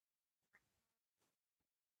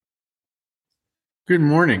Good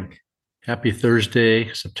morning. Happy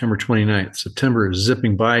Thursday, September 29th. September is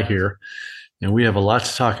zipping by here, and we have a lot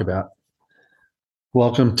to talk about.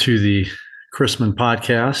 Welcome to the Chrisman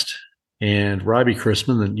podcast. And Robbie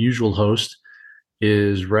Chrisman, the usual host,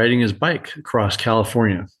 is riding his bike across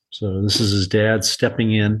California. So this is his dad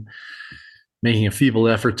stepping in, making a feeble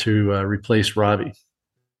effort to replace Robbie.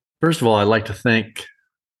 First of all, I'd like to thank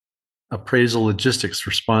Appraisal Logistics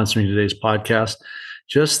for sponsoring today's podcast.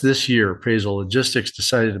 Just this year, Appraisal Logistics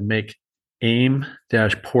decided to make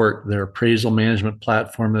AIM-Port their appraisal management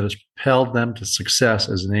platform that has propelled them to success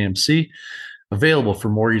as an AMC, available for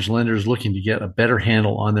mortgage lenders looking to get a better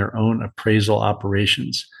handle on their own appraisal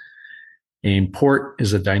operations. AIM-Port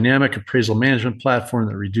is a dynamic appraisal management platform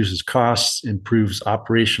that reduces costs, improves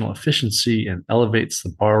operational efficiency, and elevates the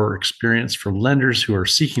borrower experience for lenders who are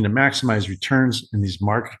seeking to maximize returns in these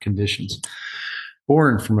market conditions.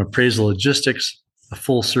 Born from Appraisal Logistics, a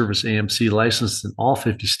full-service AMC licensed in all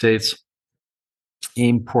 50 states,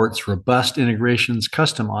 AIM-Port's robust integrations,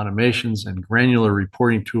 custom automations, and granular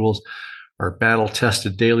reporting tools are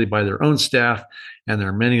battle-tested daily by their own staff and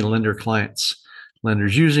their many lender clients.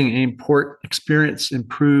 Lenders using AIM-Port experience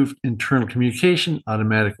improved internal communication,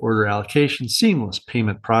 automatic order allocation, seamless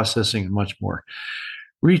payment processing, and much more.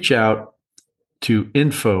 Reach out to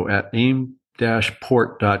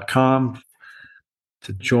info@aim-port.com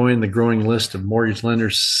to join the growing list of mortgage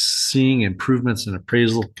lenders seeing improvements in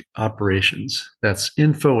appraisal operations. That's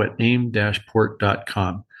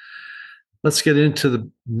info@aim-port.com. Let's get into the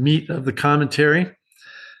meat of the commentary.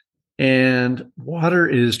 And water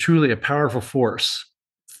is truly a powerful force.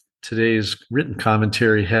 Today's written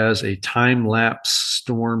commentary has a time-lapse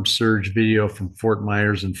storm surge video from Fort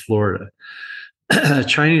Myers in Florida. A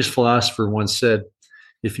Chinese philosopher once said,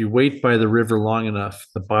 "If you wait by the river long enough,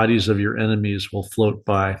 the bodies of your enemies will float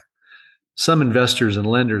by." Some investors and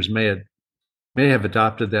lenders may have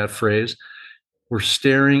adopted that phrase. We're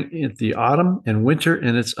staring at the autumn and winter,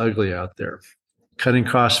 and it's ugly out there. Cutting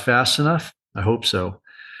costs fast enough? I hope so.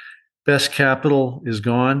 Best Capital is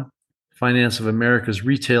gone. Finance of America's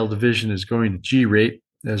retail division is going to G-Rate,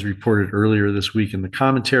 as reported earlier this week in the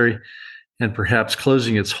commentary, and perhaps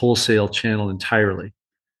closing its wholesale channel entirely,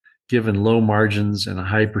 given low margins and a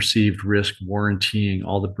high perceived risk warrantying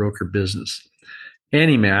all the broker business.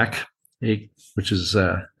 AnnieMac, which is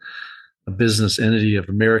a business entity of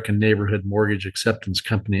American Neighborhood Mortgage Acceptance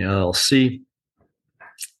Company, LLC,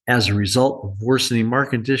 as a result of worsening market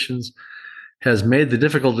conditions, has made the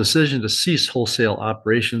difficult decision to cease wholesale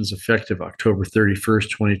operations effective October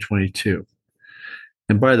 31st, 2022.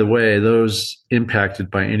 And by the way, those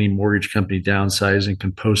impacted by any mortgage company downsizing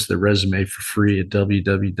can post their resume for free at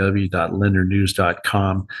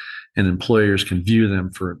www.lendernews.com, and employers can view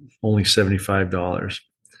them for only $75.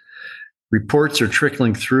 Reports are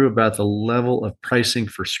trickling through about the level of pricing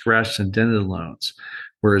for scratched and dented loans.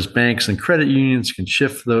 Whereas banks and credit unions can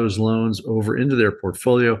shift those loans over into their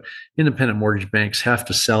portfolio, independent mortgage banks have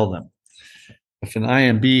to sell them. If an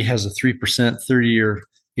IMB has a 3% 30-year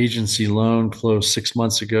agency loan closed 6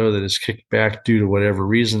 months ago that is kicked back due to whatever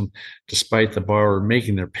reason, despite the borrower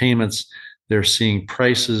making their payments, they're seeing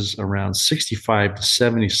prices around 65 to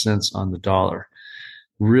 70 cents on the dollar.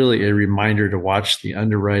 Really a reminder to watch the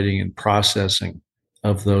underwriting and processing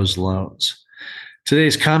of those loans.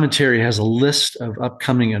 Today's commentary has a list of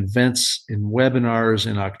upcoming events and webinars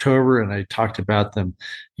in October, and I talked about them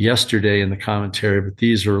yesterday in the commentary, but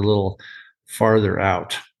these are a little farther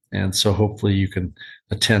out, and so hopefully you can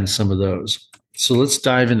attend some of those. So let's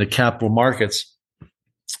dive into capital markets,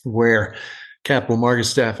 where capital market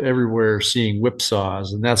staff everywhere are seeing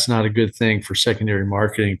whipsaws, and that's not a good thing for secondary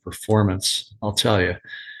marketing performance, I'll tell you.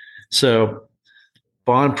 So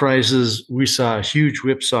bond prices, we saw a huge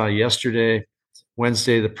whipsaw yesterday.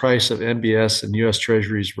 Wednesday, the price of MBS and U.S.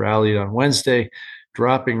 Treasuries rallied on Wednesday,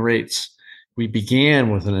 dropping rates. We began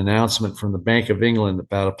with an announcement from the Bank of England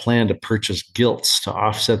about a plan to purchase gilts to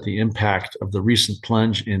offset the impact of the recent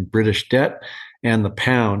plunge in British debt and the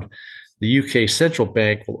pound. The UK Central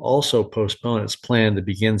Bank will also postpone its plan to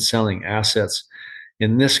begin selling assets.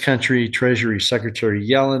 In this country, Treasury Secretary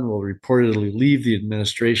Yellen will reportedly leave the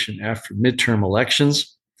administration after midterm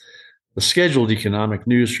elections. The scheduled economic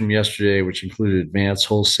news from yesterday, which included advanced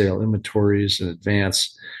wholesale inventories and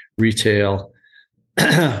advanced retail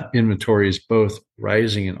inventories, both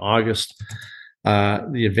rising in August.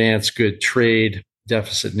 The advanced good trade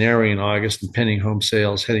deficit narrowing in August and pending home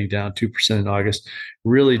sales heading down 2% in August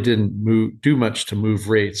really didn't do much to move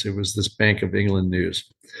rates. It was this Bank of England news.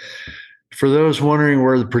 For those wondering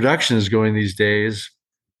where the production is going these days,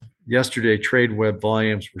 yesterday trade web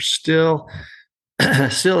volumes were still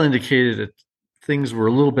indicated that things were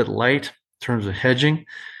a little bit light. terms of hedging,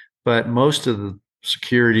 but most of the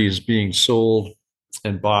securities being sold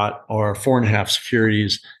and bought are 4.5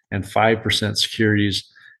 securities and 5%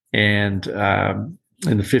 securities. And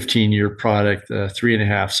in the 15-year product,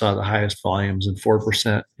 3.5 saw the highest volumes and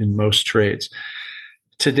 4% in most trades.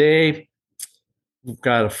 Today, we've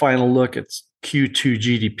got a final look at Q2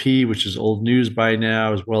 GDP, which is old news by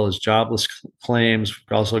now, as well as jobless claims.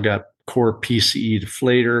 We've also got core PCE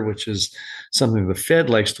deflator, which is something the Fed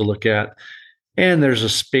likes to look at. And there's a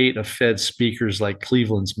spate of Fed speakers like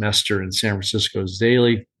Cleveland's Mester and San Francisco's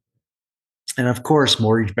Daly. And of course,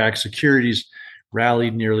 mortgage-backed securities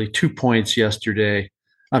rallied nearly 2 points yesterday.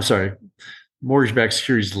 I'm sorry, mortgage-backed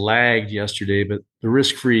securities lagged yesterday, but the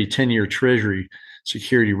risk-free 10-year Treasury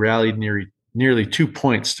security rallied nearly 2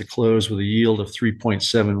 points to close with a yield of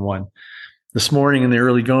 3.71. This morning in the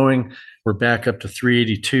early going, we're back up to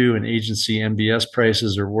 382, and agency MBS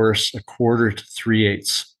prices are worse, 1/4 to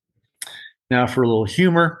 3/8. Now for a little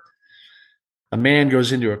humor. A man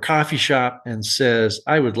goes into a coffee shop and says,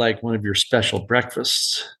 "I would like one of your special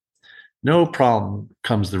breakfasts." "No problem,"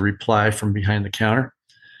 comes the reply from behind the counter.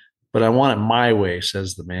 "But I want it my way,"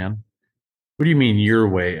 says the man. "What do you mean your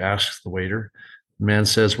way?" asks the waiter. The man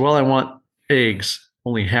says, "Well, I want eggs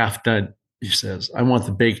only half done," he says. "I want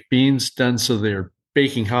the baked beans done so they're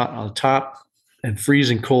baking hot on the top and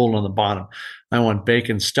freezing cold on the bottom. I want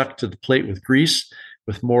bacon stuck to the plate with grease,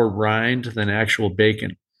 with more rind than actual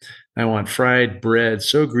bacon. I want fried bread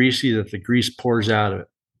so greasy that the grease pours out of it."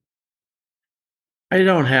 "I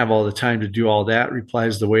don't have all the time to do all that,"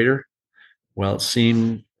 replies the waiter. "Well, it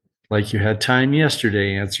seemed like you had time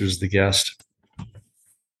yesterday," answers the guest.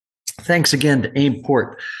 Thanks again to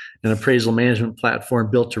AimPort, an appraisal management platform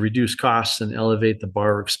built to reduce costs and elevate the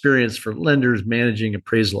borrower experience for lenders managing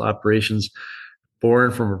appraisal operations.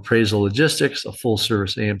 Born from Appraisal Logistics, a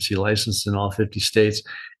full-service AMC licensed in all 50 states,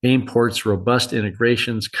 AimPort's robust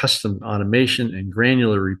integrations, custom automation, and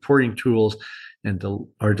granular reporting tools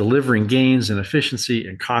are delivering gains in efficiency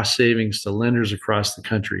and cost savings to lenders across the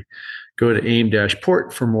country. Go to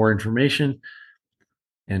AIM-Port for more information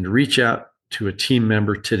and reach out to a team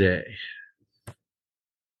member today.